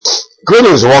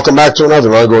Greetings and welcome back to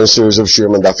another ongoing series of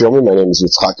Shirim and Daf Yomi. My name is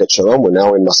Yitzchak Shalom. We're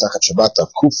now in Masachet Shabbat of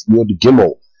Kuf Yud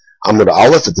Gimel Amud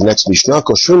Aleph at the next Mishnah.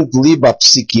 Koshun Bli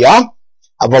B'Psikia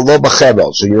Avalo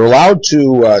B'Chevel. So you're allowed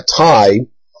to tie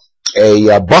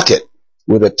a bucket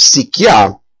with a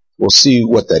psikia. We'll see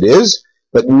what that is,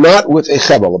 but not with a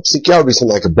chevel. A psikia would be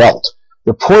something like a belt.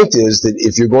 The point is that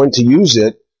if you're going to use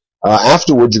it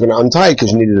afterwards, you're going to untie it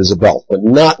because you need it as a belt, but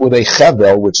not with a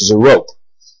chevel, which is a rope.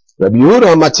 Rabbi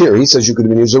Yehuda Matir, he says you could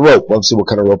even use a rope. Let's see what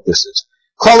kind of rope this is.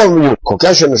 And that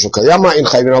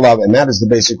is the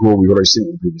basic rule we've already seen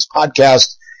in the previous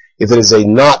podcast. If it is a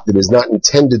knot that is not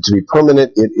intended to be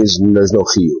permanent, there's no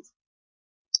chiyuv.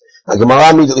 Gemara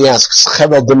immediately asks,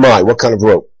 chevel demai, what kind of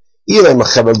rope? If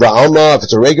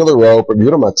it's a regular rope, Rabbi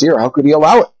Yehuda Matir, how could he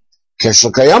allow it?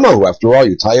 Who, after all,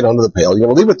 you tie it under the pail, you're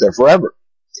going to leave it there forever.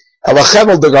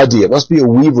 It must be a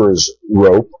weaver's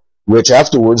rope, which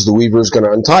afterwards the weaver is going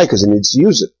to untie because he needs to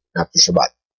use it after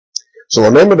Shabbat. So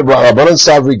remember the Rabbanan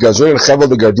Savri Gazrin Chevel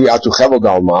de Gardi Atu Chevel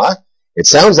Dalma. It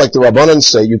sounds like the Rabbanan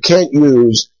say you can't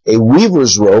use a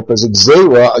weaver's rope as a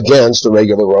gzeira against a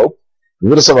regular rope.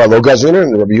 And Rabbi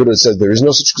Yehuda says there is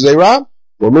no such gzeira.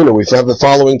 Well, we have the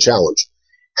following challenge.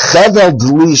 Chevel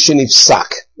Dli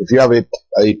Shinifsak. If you have a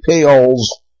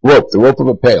pail's rope, the rope of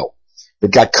a pail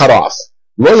that got cut off.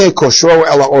 Lo ye koshro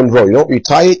ela onvo. You don't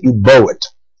retie it, you bow it.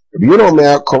 You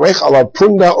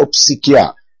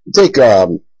take a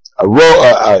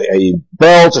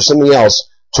belt or something else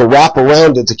to wrap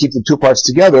around it to keep the two parts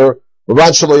together,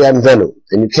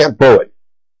 and you can't bow it.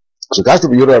 So because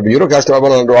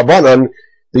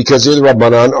here the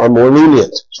Rabbanan are more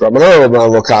lenient. So Rabbanan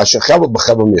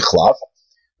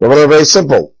are very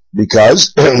simple,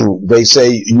 because they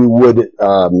say you would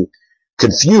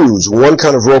confuse one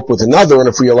kind of rope with another, and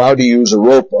if we're allowed to use a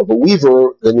rope of a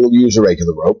weaver, then you'll use a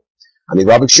regular rope. But you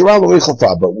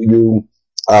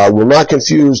will not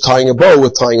confuse tying a bow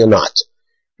with tying a knot.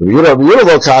 Rabbi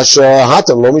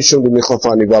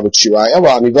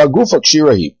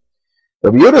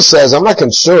Yehuda says, I'm not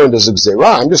concerned as a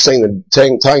gzera, I'm just saying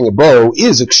that tying a bow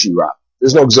is a kshira.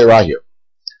 There's no gzera here.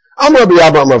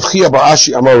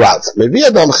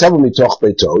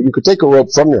 You could take a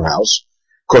rope from your house,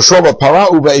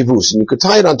 and you could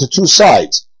tie it onto two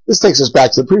sides. This takes us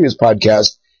back to the previous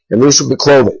podcast, and the issue of the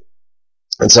clothing,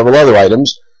 and several other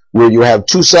items, where you have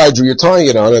two sides where you're tying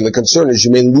it on, and the concern is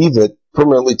you may leave it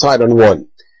permanently tied on one.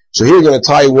 So here you're going to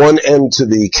tie one end to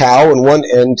the cow and one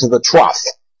end to the trough.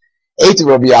 So this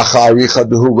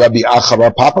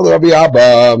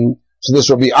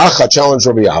Rabbi Acha challenged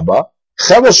Rabbi Abba.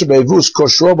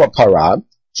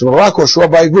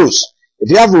 If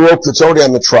you have a rope that's already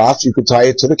on the trough, you could tie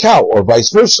it to the cow, or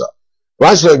vice versa.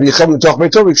 As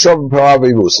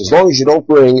long as you don't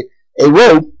bring a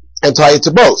rope and tie it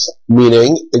to both,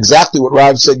 meaning exactly what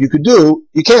Rav said you could do,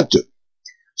 you can't do.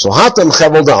 So hatam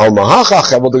chevel da'alma, hacha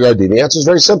chevel da'gardi. The answer is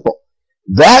very simple.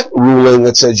 That ruling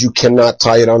that says you cannot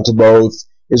tie it onto both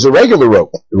is a regular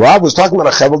rope. Rav was talking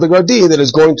about a chevel da'gardi that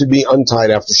is going to be untied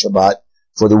after Shabbat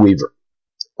for the weaver.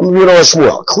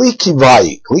 Kli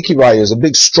kivai is a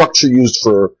big structure used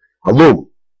for a loom,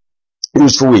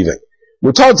 used for weaving.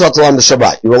 You're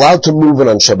allowed to move it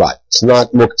on Shabbat. It's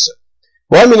not muktzah.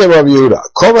 What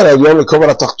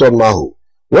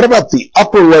about the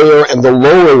upper layer and the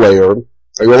lower layer?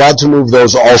 Are you allowed to move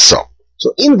those also?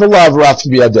 So in Velav Rav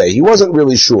Biyadeh, he wasn't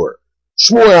really sure.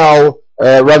 Rav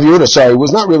Yehuda,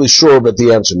 was not really sure about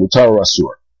the answer. Mutar or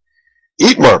Asur.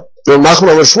 Itmar. So Rav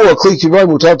Nachman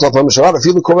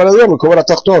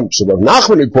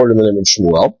reported in the name of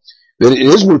Shmuel that it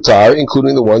is mutar,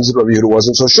 including the ones that Rabbi Yehuda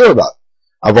wasn't so sure about.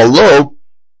 Avalo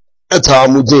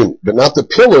etamudin, but not the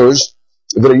pillars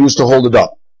that are used to hold it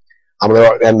up.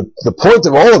 And the point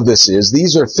of all of this is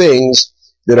these are things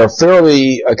that are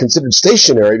fairly considered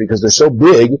stationary because they're so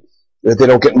big that they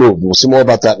don't get moved. We'll see more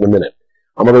about that in a minute.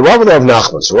 So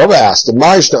Rava asked,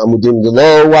 why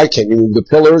can't you move the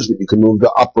pillars, but you can move the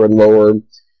upper and lower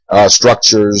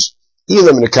structures? Is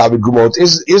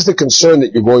the concern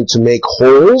that you're going to make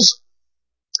holes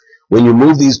when you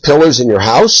move these pillars in your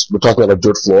house? We're talking about a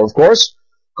dirt floor, of course.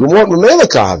 But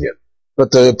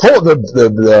the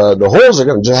holes are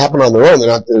going to just happen on their own. They're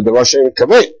not the Rosh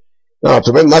Kaveh. Now,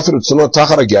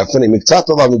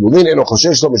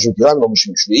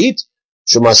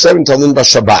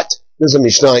 there's a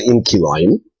Mishnah in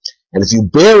Kilayim, and if you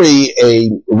bury a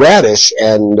radish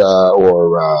and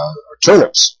or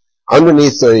turnips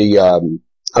underneath the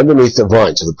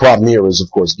vine, so the problem here is,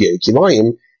 of course,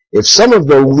 Kilayim. If some of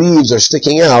the leaves are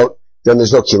sticking out, then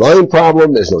there's no Kilayim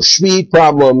problem, there's no Shmid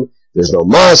problem, there's no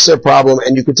Maaser problem,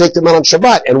 and you can take them out on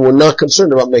Shabbat, and we're not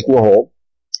concerned about making a hole.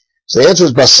 So the answer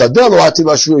is, Basadeh lo ati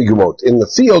lashvui gumot. In the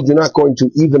field, you're not going to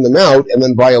even them out and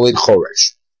then violate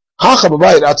choresh. Hacha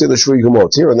b'bayit ati lashvui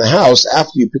gumot. Here in the house,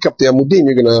 after you pick up the amudim,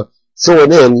 you're going to throw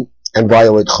it in and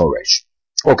violate choresh.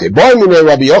 Okay, bar minei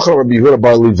Rabbi Yochanan, Rabbi Yehuda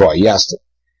bar Levi. He asked him,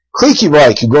 Kliki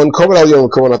vai, kigon koven al yom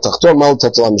koven atachton mal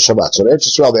tatalam Shabbat. So in Eretz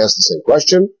Yisrael, they asked the same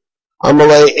question.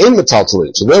 Amalei ein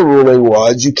metaltalin. So their ruling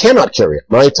was, you cannot carry it.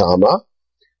 My tama,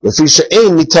 lefisha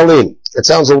ein mitalin. It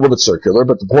sounds a little bit circular,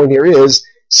 but the point here is,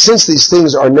 since these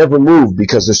things are never moved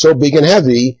because they're so big and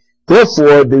heavy,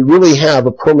 therefore they really have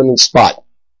a permanent spot,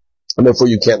 and therefore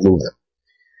you can't move them.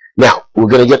 Now, we're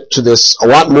going to get to this a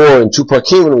lot more in two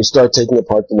parkim when we start taking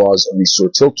apart the laws of Isur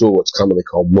Tiltul, what's commonly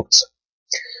called Muktzah.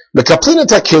 Mekaplina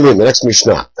takilim, the next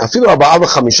Mishnah. Afilu arba'ava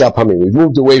chamisha pamim. We've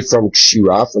moved away from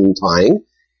kshira, from tying,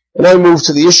 and now we move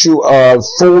to the issue of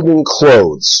folding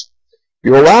clothes.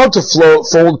 You're allowed to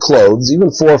fold clothes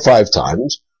even 4 or 5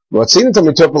 times. You're allowed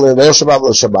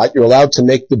to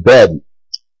make the bed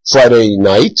Friday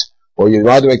night, or you're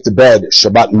allowed to make the bed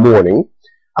Shabbat morning.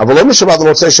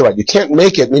 You can't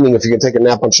make it, meaning if you can take a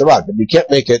nap on Shabbat, but you can't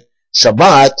make it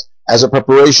Shabbat as a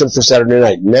preparation for Saturday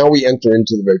night. Now we enter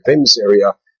into the very famous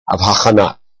area of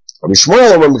Hachana.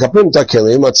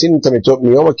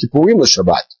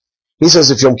 He says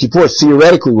if Yom Kippur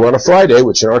theoretically were on a Friday,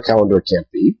 which in our calendar it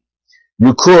can't be,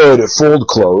 you could fold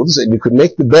clothes and you could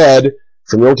make the bed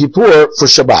from Yom Kippur for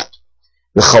Shabbat.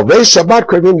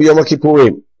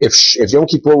 If Yom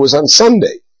Kippur was on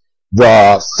Sunday,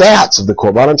 the fats of the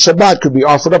Korban on Shabbat could be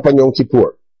offered up on Yom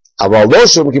Kippur.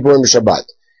 If Yom Kippur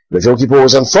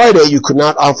was on Friday, you could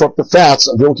not offer up the fats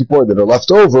of Yom Kippur that are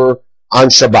left over on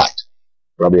Shabbat.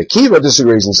 Rabbi Akiva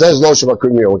disagrees and says, Lo Shabbat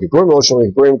Krim Yom Kippur, Lo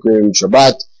Shabbat Krim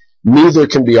Shabbat, neither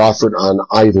can be offered on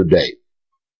either day.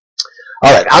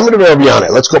 Alright, I'm going to Rabbi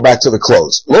Yana. Let's go back to the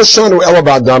clothes. Lo shanu ela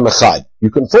ba'adam echad. You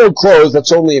can fold clothes,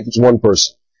 that's only if it's one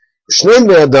person. Shneim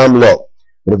be'adam lo.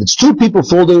 But if it's 2 people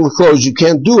folding the clothes, you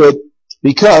can't do it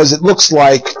because it looks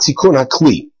like tikkun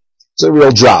hakli. It's a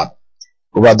real job.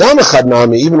 Ba'adam echad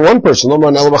nami, even one person, lo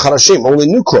man ela b'charashim, only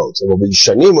new clothes. It will be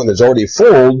shanim when there's already a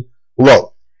fold,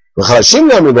 lo. B'charashim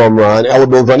nami lo amran, ela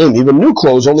b'ilvanim, even new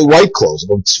clothes, only white clothes.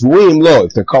 But tzvuim lo,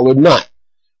 if they're colored not.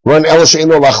 Run ela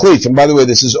she'ino lachlif, and by the way,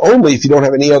 this is only if you don't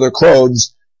have any other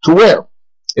clothes to wear.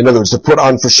 In other words, to put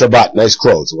on for Shabbat, nice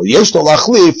clothes. Well, yesh no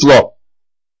lachlif, lo.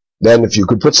 Then if you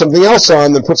could put something else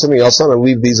on, then put something else on and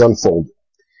leave these unfolded.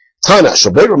 Tana,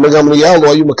 Shabbat Rabbi Gamliel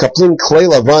lo ayu mekaplin klei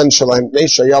lavan shalayim pnei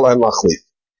shayala and lachlif.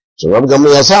 So Rabbi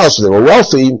Gamliel's house, if they were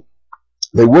wealthy,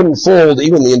 they wouldn't fold,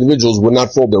 even the individuals would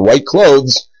not fold their white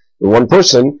clothes, the one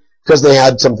person, because they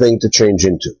had something to change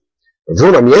into. This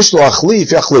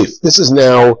is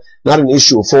now not an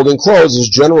issue of folding clothes, it's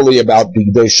generally about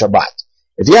Bigdei Shabbat.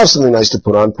 If you have something nice to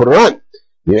put on, put it on.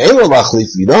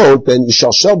 If you don't, then you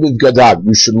shall bivgadav.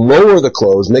 You should lower the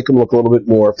clothes, make them look a little bit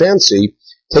more fancy,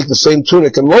 take the same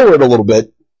tunic and lower it a little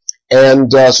bit,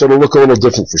 and so it'll look a little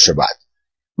different for Shabbat.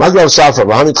 It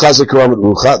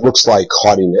looks like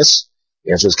haughtiness.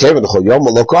 The answer is Kevin,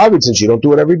 since you don't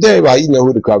do it every day,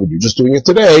 you're just doing it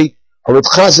today. It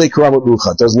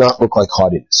does not look like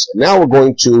haughtiness. And now we're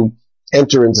going to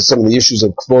enter into some of the issues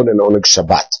of Kvod and Oneg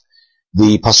Shabbat.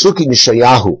 The Pasuk in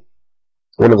Yeshayahu,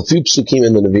 one of the few Pasukim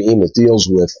in the Nevi'im that deals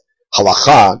with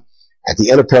Halacha, at the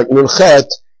end of Perek Nun Chet,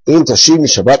 In Tashiv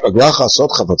Mishabat Raglacha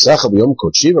Asot Chafatzecha B'Yom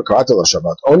Kodshi V'Karata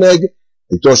LaShabbat Oneg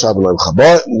L'Tosh Adonai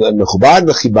Mechubad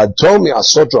V'Chibadto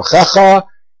Mi'asot Rachecha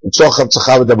V'Tzoch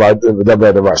Chavtzecha V'Dabar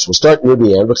Davar. So we'll start near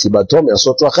the end. V'Chibadto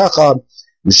Mi'asot Rachecha.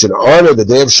 You should honor the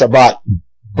day of Shabbat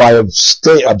by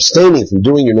abstaining from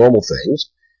doing your normal things.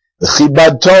 The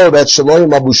chibadto, that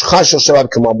shaloyim abushcha shel Shabbat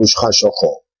k'mabushcha shel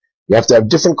chol. You have to have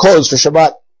different clothes for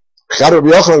Shabbat. Rabbi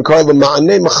Yochanan called them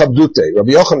ma'anei machabdute.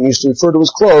 Rabbi Yochanan used to refer to his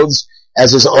clothes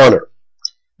as his honor.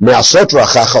 Me'asot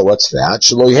rachacha, what's that?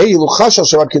 Shaloyim yilucha shel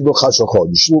Shabbat k'ducha shel chol.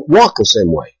 You shouldn't walk the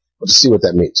same way. Let's see what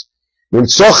that means.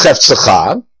 Nimtzoch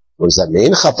cheftzecha, what does that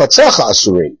mean? Chafatzecha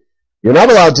asurin. You're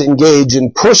not allowed to engage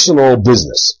in personal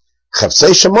business.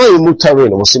 Chavsei shamayim mutarin,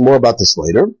 and we'll see more about this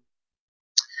later.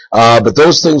 But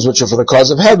those things which are for the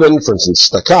cause of heaven, for instance,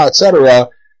 tzedakah, etc.,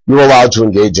 you're allowed to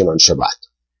engage in on Shabbat.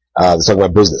 They're talking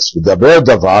about business. V'daber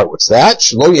davar, what's that?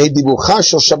 Shelo yehei dibucha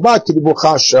shel Shabbat ki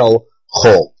dibucha shel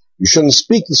chol. You shouldn't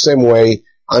speak the same way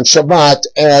on Shabbat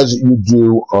as you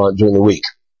do during the week.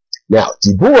 Now,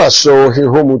 dibur asur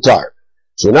hirhu mutar.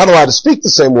 So you're not allowed to speak the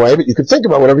same way, but you can think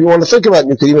about whatever you want to think about, and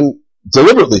you can even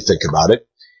deliberately think about it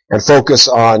and focus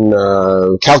on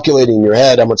calculating in your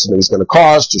head how much something is going to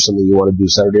cost or something you want to do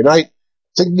Saturday night.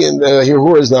 Thinking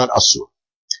hirhu is not asur.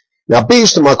 Now,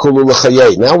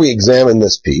 now we examine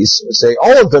this piece and say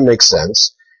all of them make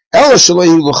sense. What does it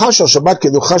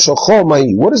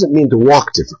mean to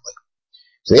walk differently?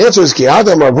 So the answer is, so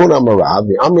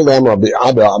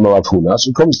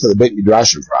it comes to the Beit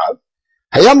Midrash of Rav.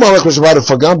 Let's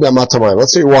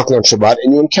say you're walking on Shabbat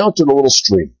and you encountered a little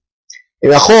stream.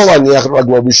 If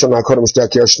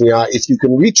you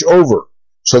can reach over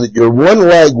so that your one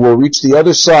leg will reach the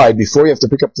other side before you have to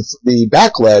pick up the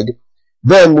back leg,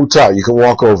 then mutar, you can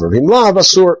walk over. If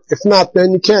not,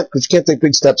 then you can't, because you can't take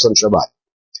big steps on Shabbat.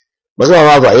 What do we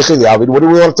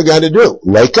want the guy to do?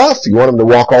 Lake off? You want him to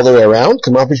walk all the way around?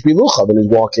 And he's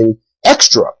walking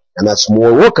extra, and that's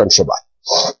more work on Shabbat.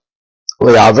 You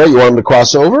want him to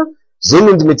cross over?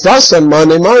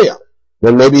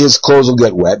 Then maybe his clothes will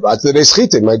get wet, but they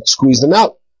might squeeze them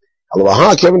out. In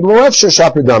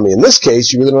this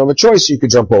case, you really don't have a choice, so you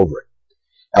could jump over it.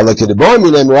 It's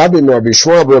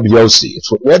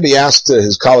what Rebbe asked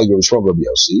his colleague Rabbi Shmuel Rabbi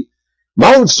Yossi.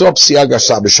 Are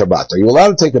you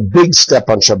allowed to take a big step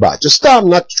on Shabbat? Just stop,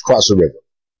 not cross a river.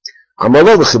 You're not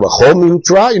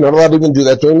allowed to even do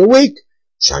that during the week.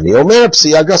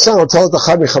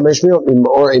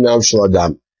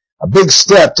 A big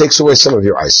step takes away some of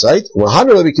your eyesight.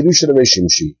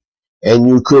 And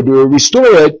you could restore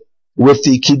it with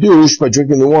the kiddush by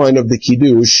drinking the wine of the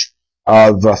kiddush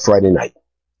of Friday night.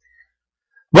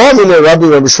 So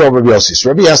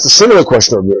Rabbi asked a similar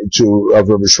question of Rabbi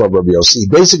Shmuel Rabbi Yossi. He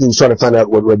basically was trying to find out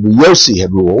what Rabbi Yossi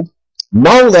had ruled.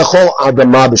 Some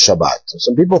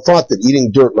people thought that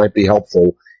eating dirt might be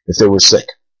helpful if they were sick.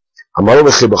 Since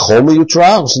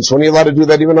when are you allowed to do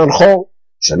that even on chol?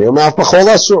 It's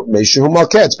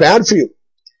bad for you.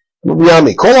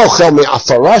 Anybody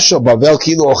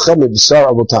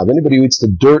who eats the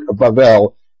dirt of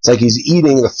Bavel, it's like he's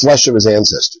eating the flesh of his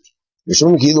ancestors.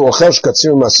 Like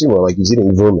he's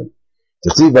eating vermin.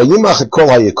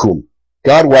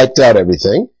 God wiped out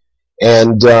everything,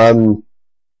 and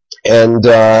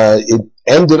it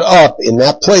ended up in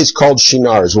that place called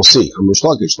Shinar, as we'll see.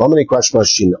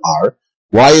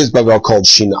 Why is Bavel called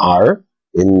Shinar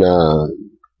in the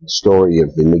story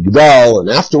of the Migdal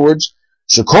and afterwards?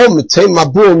 All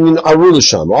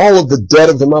of the dead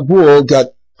of the Mabul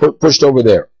got pushed over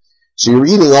there. So you're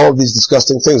eating all of these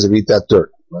disgusting things if you eat that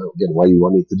dirt. Well, again, why you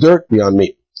want to eat the dirt? Beyond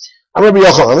me. I'm going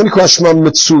to question about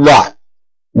Mitzulah.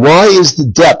 Why is the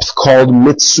depth called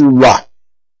Mitzulah?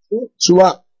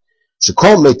 Mitzulah.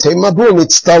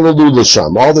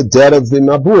 All the dead of the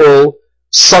Mabul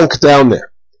sunk down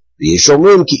there. They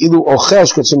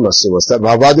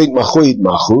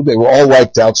were all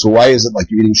wiped out, so why is it like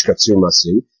you're eating shkatzir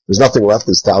masim? There's nothing left,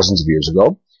 there's thousands of years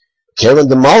ago.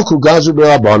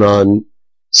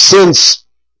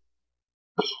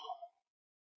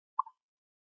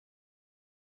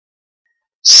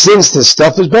 Since this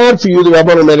stuff is bad for you, the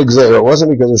Rabbanan made a gzeira. It wasn't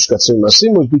because of shkatzir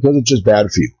masim, it was because it's just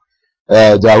bad for you.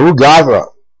 Daru Gavra,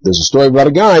 there's a story about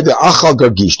a guy, the Achal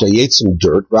Gargishta, he ate some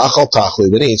dirt, Achal Tachle,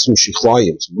 then he ate some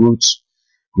shichla'im, some roots.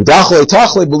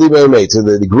 Tachle, believe it or not,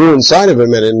 they grew inside of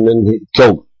him and he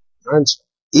killed him. Right?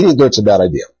 Eating dirt's a bad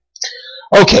idea.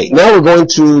 Okay, now we're going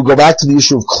to go back to the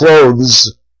issue of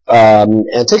clothes,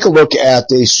 and take a look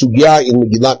at a sugya in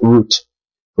Megillat Ruth.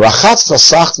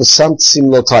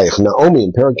 Naomi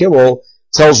in Perek Gimel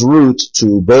tells Ruth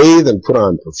to bathe and put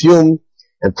on perfume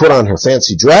and put on her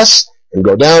fancy dress and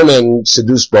go down and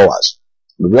seduce Boaz.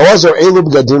 Boaz are Elu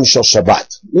B'gadim Shel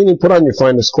Shabbat, meaning put on your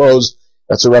finest clothes.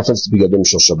 That's a reference to B'gadim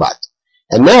Shel Shabbat.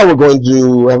 And now we're going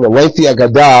to have a lengthy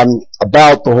Agadah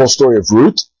about the whole story of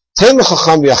Ruth. Give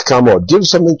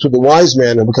something to the wise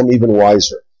man and become even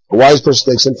wiser. A wise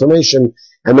person takes information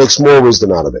and makes more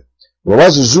wisdom out of it. It's a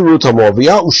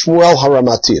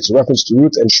reference to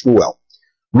Ruth and Shmuel.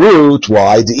 Ruth,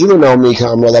 why?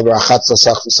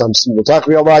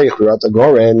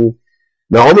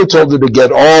 Naomi told her to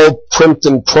get all primped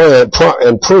and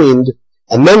preened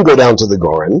and then go down to the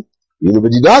Goren.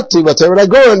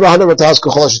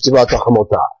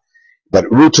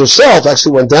 But Ruth herself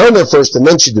actually went down there first and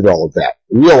then she did all of that,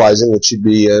 realizing that she'd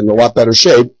be in a lot better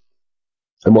shape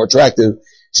and more attractive.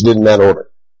 She did in that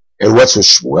order. And what's with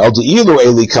Shmuel?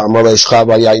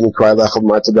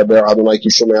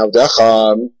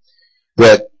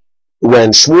 That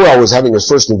when Shmuel was having his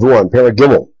first nevuah in Perek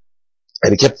Gimel,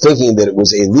 and he kept thinking that it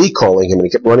was Eli calling him, and he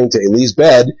kept running to Eli's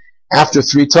bed, after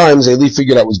 3 times, Eli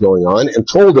figured out what was going on, and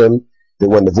told him that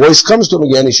when the voice comes to him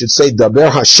again, he should say,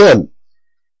 Daber Hashem.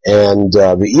 And,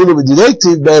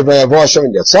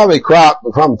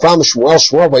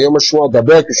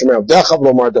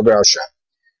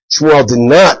 Shmuel did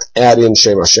not add in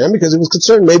Shem Hashem because he was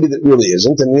concerned maybe that really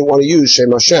isn't, and he didn't want to use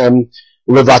Shem Hashem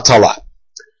levatala.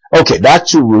 Okay, back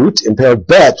to Ruth in Perek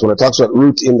Bet when it talks about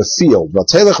Ruth in the field.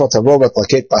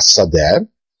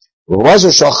 She went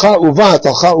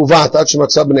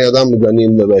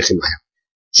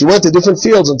to different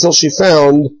fields until she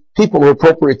found people who were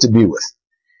appropriate to be with.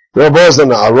 When Boaz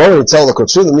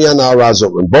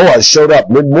showed up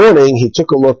mid-morning, he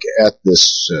took a look at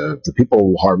the people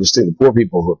who were harvesting, the poor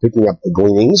people who were picking up the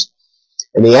gleanings,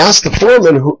 and he asked the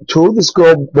foreman to who this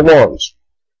girl belongs.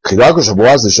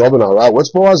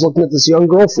 What's Boaz looking at this young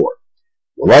girl for?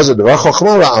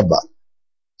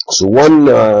 So one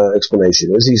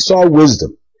explanation is he saw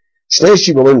wisdom. She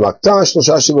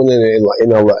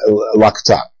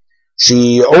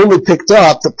only picked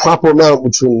up the proper amount,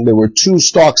 which when there were 2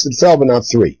 stalks that fell, but not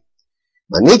 3.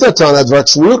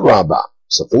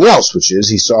 Something else, which is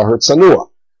he saw her tsanua.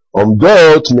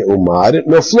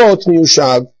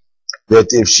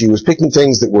 That if she was picking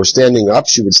things that were standing up,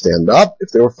 she would stand up.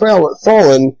 If they were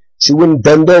fallen, she wouldn't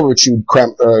bend over, she would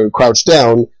crouch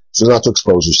down so as not to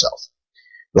expose herself.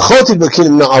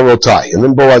 And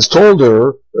then Boaz told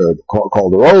her,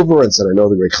 called her over and said, I know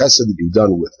the great chesed that you've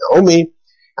done with Naomi,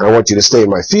 and I want you to stay in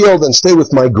my field and stay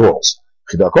with my girls.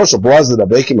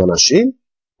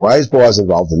 Why is Boaz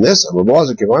involved in this?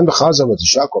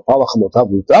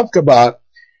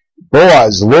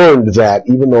 Boaz learned that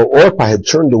even though Orpah had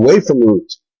turned away from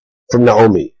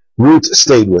Naomi, Ruth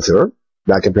stayed with her,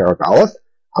 back in Parak Aleph.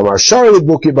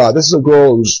 This is a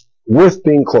girl who's worth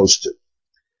being close to.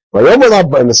 In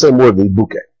the same word,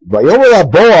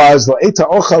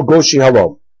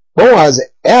 Boaz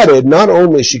added, not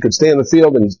only she could stay in the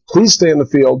field, and please stay in the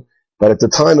field, but at the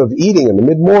time of eating, in the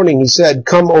mid-morning, he said,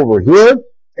 come over here,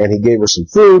 and he gave her some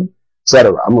food,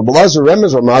 etc. Was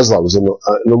an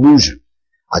illusion.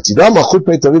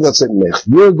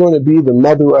 You're going to be the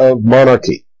mother of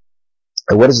monarchy.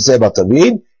 And what does it say about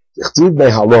David? So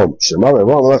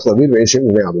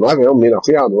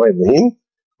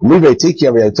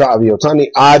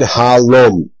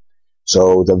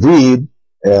David,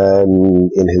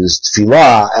 in his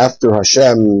tefillah, after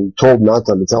Hashem told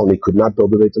Natan to tell him he could not build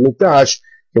the Beit HaMikdash,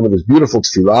 came with this beautiful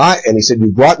tefillah, and he said,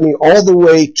 you brought me all the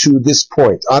way to this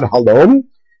point, ad halom,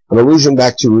 an allusion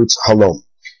back to Ruth's halom.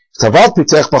 Back to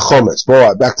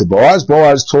Boaz.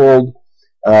 Boaz told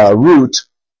Ruth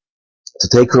to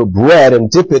take her bread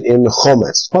and dip it in chometz.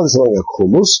 It's probably something like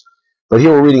hummus, but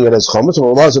here we're reading it as chometz.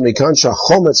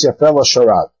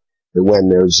 That when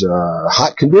there's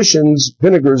hot conditions,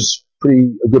 vinegar's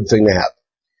pretty a good thing to have.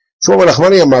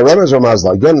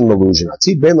 Again, an allusion.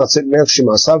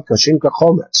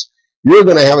 You're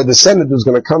going to have a descendant who's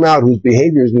going to come out whose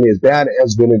behavior is going to be as bad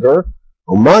as vinegar.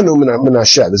 This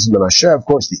is Menashe, of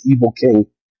course, the evil king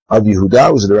of Yehuda,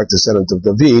 who was a direct descendant of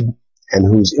David, and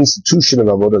whose institution of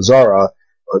Avodah Zarah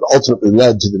ultimately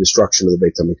led to the destruction of the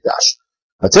Beit HaMikdash.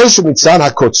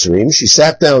 She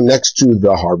sat down next to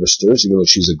the harvesters, even though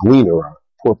she's a gleaner, a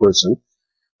poor person.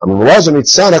 She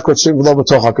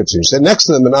said next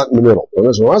to them, but not in the middle.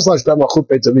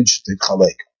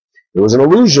 There was an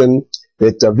illusion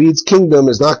that David's kingdom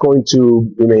is not going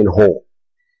to remain whole.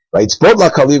 Right?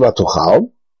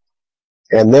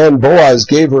 And then Boaz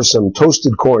gave her some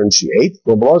toasted corn she ate.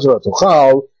 He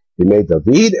made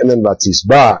David, and then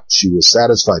Vatisba, she was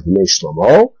satisfied. He made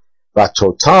Shlomo.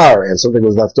 Vatotar, and something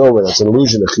was left over. That's an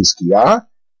allusion to Chizkiah.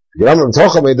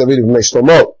 Made David and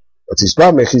Shlomo.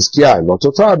 Vatisba made Chizkiah, and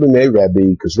Vatotar made Rebbe,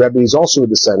 because Rebbe is also a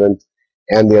descendant.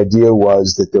 And the idea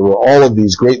was that there were all of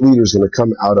these great leaders going to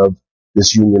come out of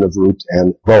this union of Ruth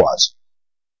and Boaz.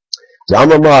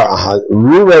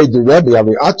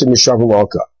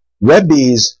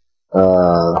 Rebbe's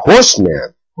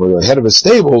horseman, or the head of his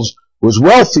stables, was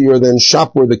wealthier than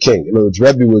Shapur the king. In other words,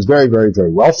 Rebbe was very, very,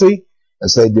 very wealthy.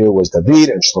 As the idea was David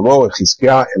and Shlomo and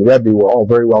Chizkiah and Rebbe were all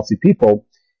very wealthy people,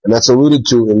 and that's alluded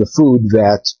to in the food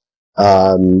that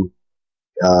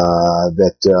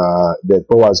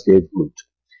Boaz gave Ruth.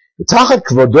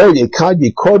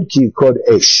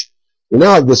 We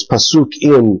now have this pasuk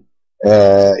in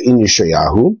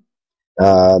Yeshayahu,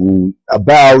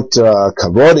 about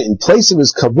kavod. In place of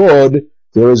his kavod,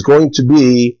 there is going to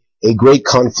be a great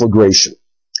conflagration.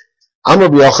 Amar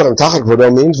b'Yochanan tachak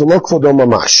kvodo means v'lo kvodo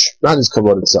mamash, not his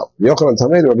kavod itself. B'Yochanan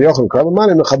tamed, Rabbi Yochanan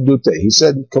karamanim mechabdute. He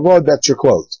said, kavod, that's your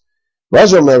clothes.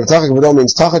 Rashi Omer tachak kvodo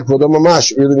means tachak kvodo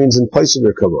mamash, really means in place of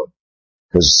your kavod,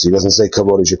 because he doesn't say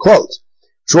kavod is your clothes.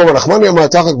 Shmuel ben Nachmani Amar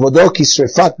tachak kvodo ki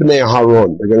srefat b'nei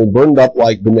Aharon. They're going to be burned up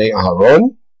like b'nei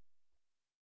Aharon.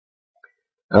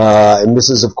 And this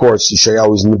is, of course,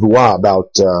 Yeshayahu's nevuah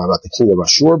about the king of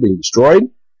Ashur being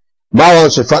destroyed.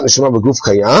 Just like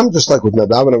with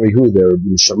Nadav and Avihu, their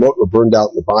neshamot were burned out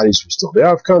and the bodies were still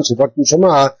there. The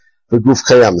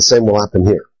same will happen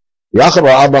here.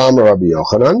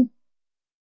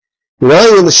 How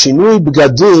do we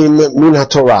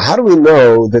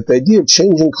know that the idea of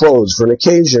changing clothes for an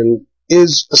occasion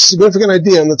is a significant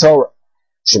idea in the Torah?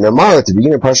 At the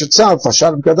beginning of Parashat Tzav, the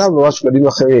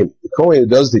Kohen who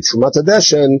does the Trumat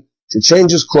Hadeshen to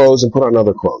change his clothes and put on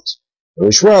other clothes.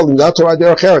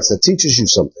 That teaches you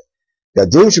something. The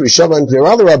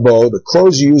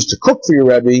clothes you use to cook for your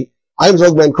Rebbe,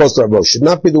 should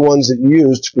not be the ones that you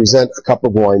use to present a cup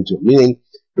of wine to. Meaning,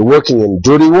 you're working in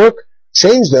dirty work,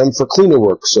 change them for cleaner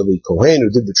work. So the Kohen who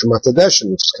did the Trumat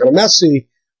Hadeshen, which is kind of messy,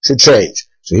 should change.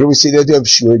 So here we see the idea of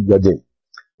Shinui Bgadim.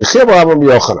 It's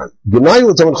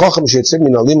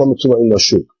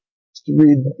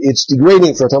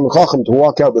degrading for a Talmid Chacham to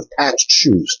walk out with patched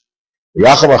shoes.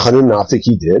 I think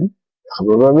he did.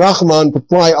 What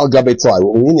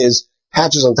we mean is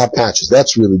patches on top patches.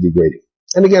 That's really degrading.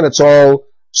 And again, it's all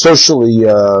socially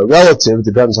relative.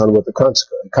 Depends on what the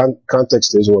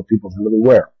context is and what people can really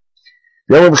wear.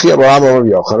 If you have a Talmid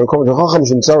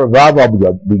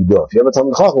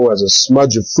Chacham who has a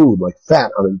smudge of food, like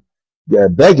fat, on a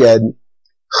beged,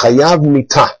 chayav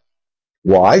mitah.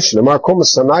 Why?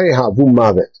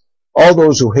 All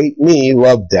those who hate me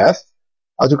love death.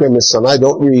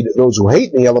 Don't read those who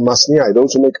hate me, those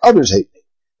who make others hate me.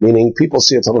 Meaning, people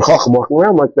see a Talmid Chacham walking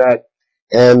around like that,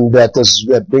 and that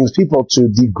brings people to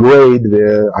degrade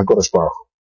the HaKadosh Baruch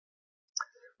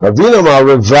Hu.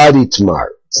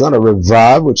 It's not a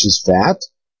revav, which is fat,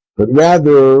 but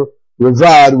rather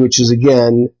revad, which is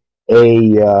again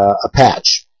a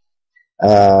patch.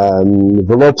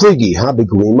 V'lo pligi,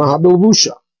 ha-beglima,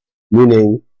 ha-belvusha.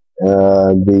 Meaning,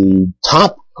 the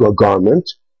top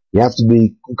garment, you have to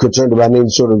be concerned about any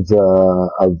sort of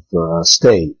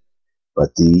stain.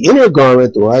 But the inner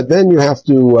garment, well, then you have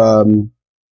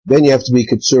to be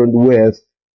concerned with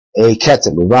a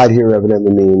ketem. Revad here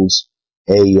evidently means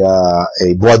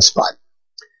a blood spot.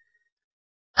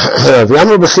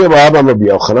 Arom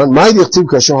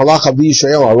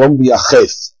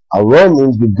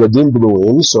means b'gadim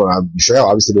bluim, so Yisrael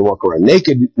obviously didn't walk around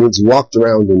naked. It means he walked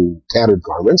around in tattered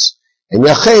garments. And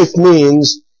Yachef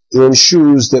means in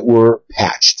shoes that were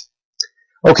patched.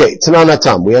 Okay,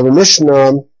 Tananatam. We have a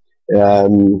Mishnah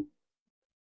in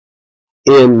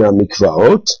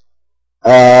Mikvaot.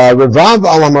 Revav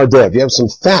al hamardev. You have some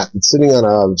fat that's sitting on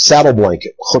a saddle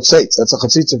blanket. Chotzeitz. That's a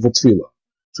chotzitza for tefillah.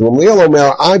 So if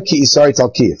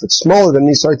it's smaller than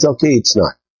Isar Talki, it's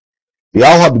not.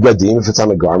 If it's on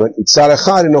a garment, if it's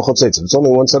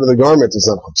only one side of the garment, it's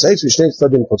not chotzeitz.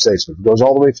 If it goes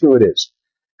all the way through, it is.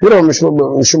 Even on one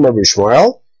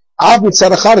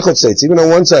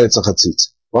side, it's a chatzitz.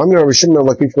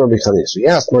 So he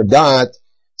asked Mardat,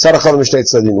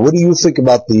 what do you think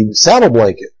about the saddle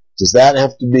blanket? Does that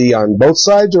have to be on both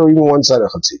sides or even one side of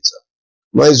chatzitza?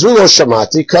 I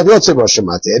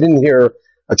didn't hear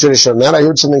a tradition on that. I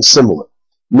heard something similar.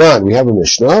 None. We have a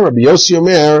Mishnah. Rabbi Yossi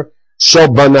Omer, Shel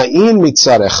Bana'in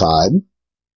mitzad echad,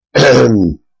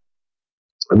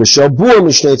 Shel Bur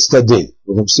mishnei tzadin.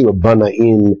 We'll see what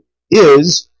Bana'in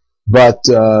is, but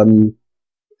in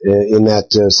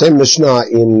that same Mishnah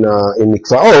in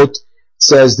Mikvaot,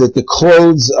 says that the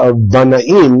clothes of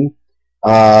Bana'in,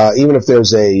 even if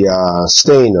there's a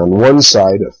stain on one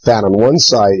side, a fat on one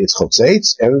side, it's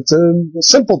chotzeitz, and it's a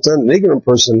simpleton, an ignorant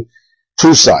person,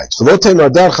 two sides. And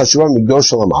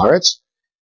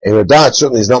Radat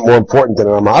certainly is not more important than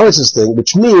an Amaretz's thing,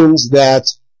 which means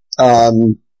that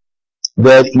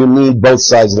that you need both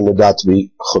sides of the Radat to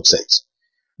be chotzeitz.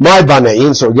 My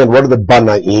Bana'in, so again, what are the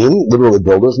Bana'in? Literally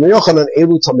builders.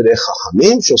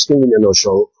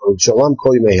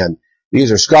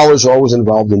 These are scholars who are always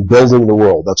involved in building the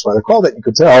world. That's why they're called that. You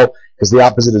could tell, because the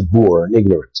opposite is bur, an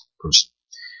ignorant person.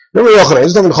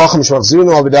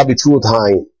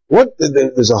 What,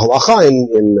 there's a halacha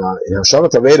in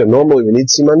Hashavat Aveda, normally we need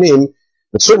simanim,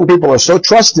 but certain people are so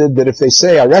trusted that if they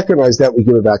say, I recognize that, we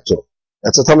give it back to them.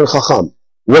 That's a Talmid Chacham.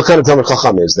 What kind of Talmid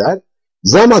Chacham is that?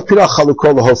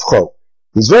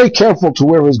 He's very careful to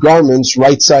wear his garments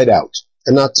right side out,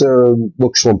 and not to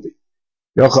look schlumpy.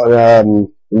 So,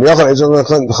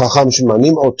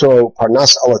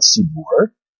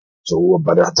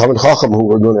 but Talmid Chacham, who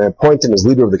we're going to appoint him as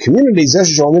leader of the community, this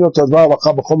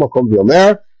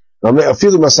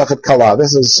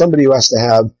is somebody who has to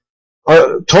have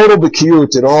total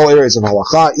b'kiyut in all areas of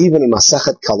halacha, even in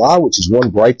Masachet Kala, which is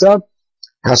one breita,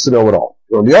 has to know it all.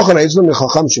 There's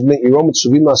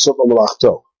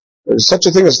such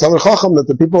a thing as Talmid Chacham that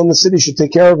the people in the city should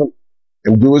take care of him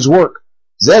and do his work.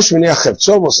 This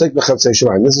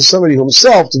is somebody who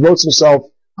himself devotes himself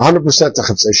 100% to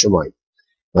Chavtzei Shemayim.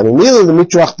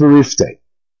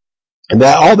 And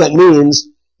that all that means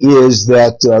is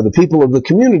that the people of the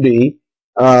community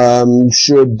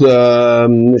should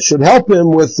help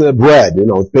him with bread,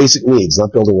 with basic needs,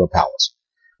 not building a palace.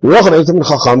 Talmid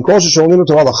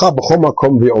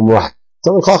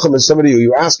Chacham is somebody who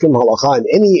you ask him halacha in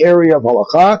any area of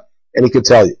halacha, and he could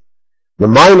tell you. So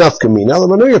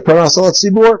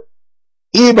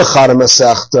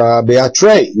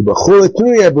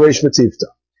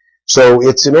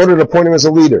it's in order to appoint him as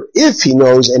a leader. If he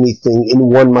knows anything in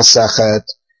one masachet,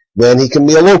 then he can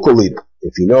be a local leader.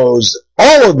 If he knows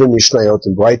all of the Mishnayot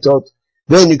and Braitot,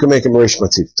 then you can make him Reish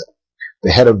Matifta,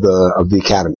 the head of the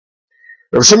academy.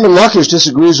 Rav Shimon Lakish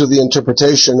disagrees with the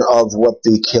interpretation of what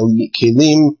the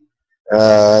Kelim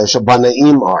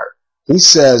Shabanaim are. He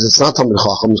says it's not Talmid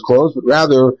Chacham's clothes, but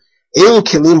rather El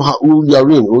Kelim Ha'ul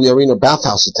Yarin. Ul Yarin are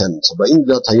bathhouse attendants, Ba'im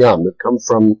Dat Hayam, that come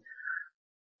from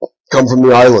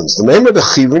the islands. The name of the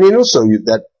Chivrininu, so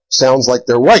that sounds like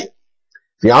they're white.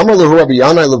 V'yamar lehu Rabbi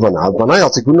Yanai levanav, Banai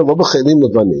al tikuna lo b'chelim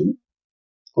levanim,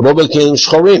 lo b'kelim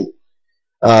shchorim.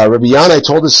 Rabbi Yanai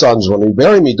told his sons, when you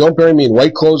bury me, don't bury me in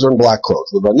white clothes or in black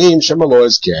clothes. Levanim shema lo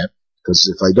ezkeh, because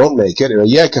if I don't make it, I'll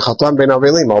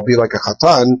be like a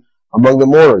chatan among the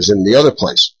mourners in the other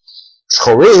place.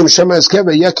 Shchorim shema ezkeh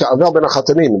ve'yeh avel ben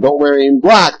achatanim. Don't wear me in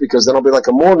black, because then I'll be like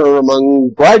a mourner among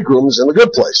bridegrooms in the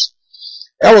good place.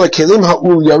 El kelim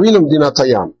ha'ul yarinum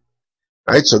dinatayam.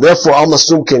 Right, so therefore, al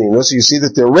masum kenino, so you see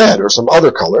that they're red or some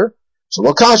other color. So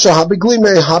lokasha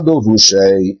habiglime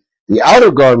habilvushe, the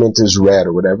outer garment is red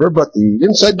or whatever, but the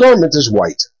inside garment is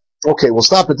white. Okay, we'll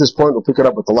stop at this point. We'll pick it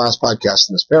up with the last podcast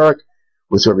in this parak,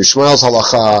 with Rabbi Shmuel's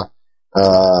halacha,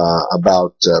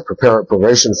 about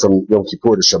preparation from Yom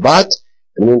Kippur to Shabbat.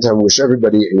 In the meantime, we wish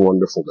everybody a wonderful day.